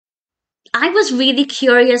I was really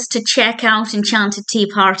curious to check out Enchanted Tea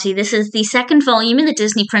Party. This is the second volume in the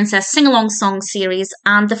Disney Princess Sing-Along Song series,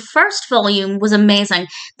 and the first volume was amazing,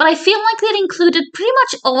 but I feel like they'd included pretty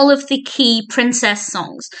much all of the key princess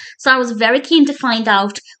songs. So I was very keen to find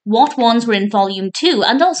out what ones were in volume 2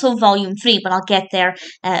 and also volume 3, but I'll get there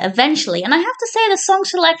eventually. And I have to say the song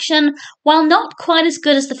selection, while not quite as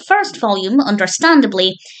good as the first volume,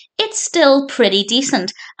 understandably, it's still pretty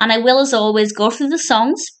decent. And I will, as always, go through the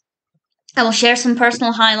songs. I will share some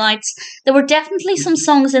personal highlights. There were definitely some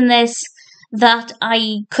songs in this that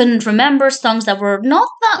I couldn't remember, songs that were not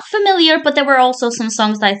that familiar, but there were also some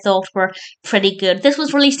songs that I thought were pretty good. This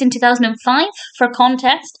was released in 2005 for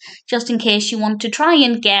context, just in case you want to try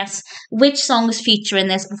and guess which songs feature in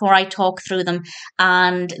this before I talk through them.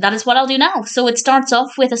 And that is what I'll do now. So it starts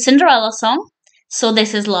off with a Cinderella song. So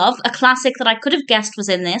This Is Love, a classic that I could have guessed was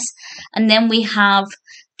in this. And then we have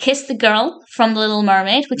Kiss the Girl from The Little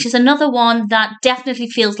Mermaid, which is another one that definitely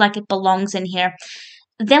feels like it belongs in here.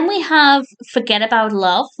 Then we have Forget About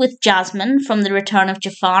Love with Jasmine from The Return of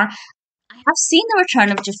Jafar. I have seen The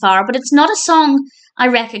Return of Jafar, but it's not a song I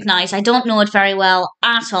recognise. I don't know it very well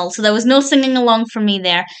at all, so there was no singing along for me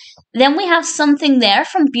there. Then we have Something There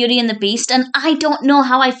from Beauty and the Beast, and I don't know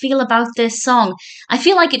how I feel about this song. I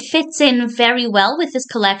feel like it fits in very well with this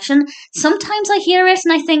collection. Sometimes I hear it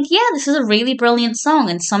and I think, yeah, this is a really brilliant song,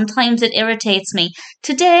 and sometimes it irritates me.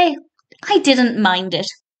 Today, I didn't mind it.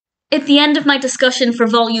 At the end of my discussion for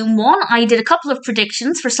Volume 1, I did a couple of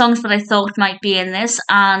predictions for songs that I thought might be in this,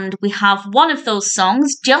 and we have one of those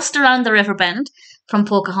songs, Just Around the Riverbend, from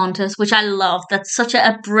Pocahontas, which I love. That's such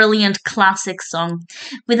a brilliant classic song.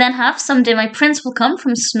 We then have Someday My Prince Will Come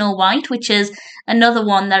from Snow White, which is another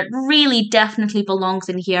one that really definitely belongs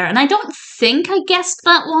in here. And I don't think I guessed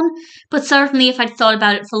that one, but certainly if I'd thought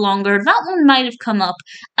about it for longer, that one might have come up.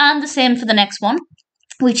 And the same for the next one,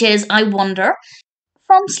 which is I Wonder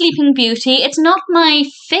from Sleeping Beauty. It's not my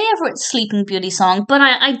favourite Sleeping Beauty song, but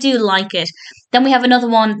I do like it. Then we have another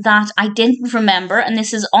one that I didn't remember, and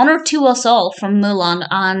this is Honour to Us All from Mulan,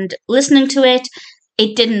 and listening to it,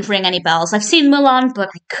 it didn't ring any bells. I've seen Mulan, but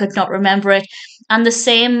I could not remember it. And the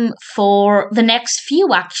same for the next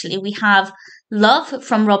few, actually. We have Love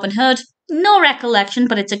from Robin Hood, no recollection,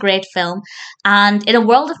 but it's a great film, and In a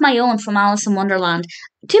World of My Own from Alice in Wonderland.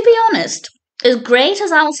 To be honest, as great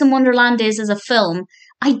as Alice in Wonderland is as a film,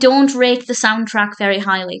 I don't rate the soundtrack very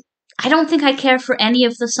highly. I don't think I care for any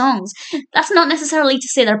of the songs. That's not necessarily to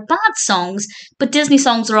say they're bad songs, but Disney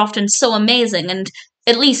songs are often so amazing, and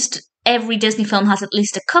at least every Disney film has at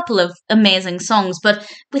least a couple of amazing songs.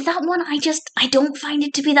 But with that one, I don't find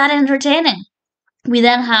it to be that entertaining. We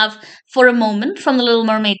then have For a Moment from The Little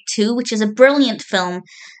Mermaid 2, which is a brilliant film.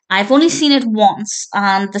 I've only seen it once,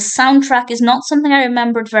 and the soundtrack is not something I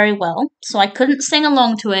remembered very well, so I couldn't sing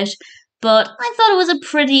along to it, but I thought it was a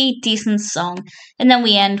pretty decent song. And then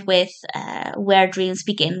we end with Where Dreams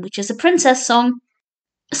Begin, which is a princess song.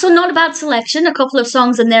 So not a bad selection, a couple of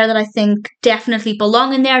songs in there that I think definitely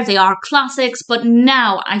belong in there. They are classics, but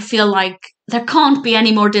now I feel like there can't be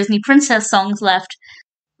any more Disney princess songs left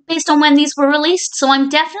based on when these were released, so I'm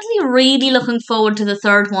definitely really looking forward to the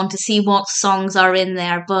third one to see what songs are in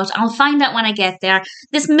there, but I'll find out when I get there.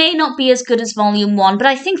 This may not be as good as Volume 1, but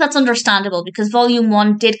I think that's understandable because Volume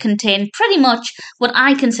 1 did contain pretty much what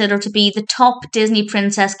I consider to be the top Disney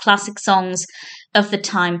princess classic songs of the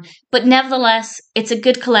time. But nevertheless, it's a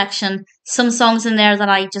good collection. Some songs in there that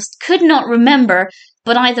I just could not remember,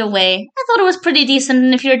 but either way, I thought it was pretty decent,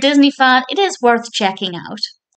 and if you're a Disney fan, it is worth checking out.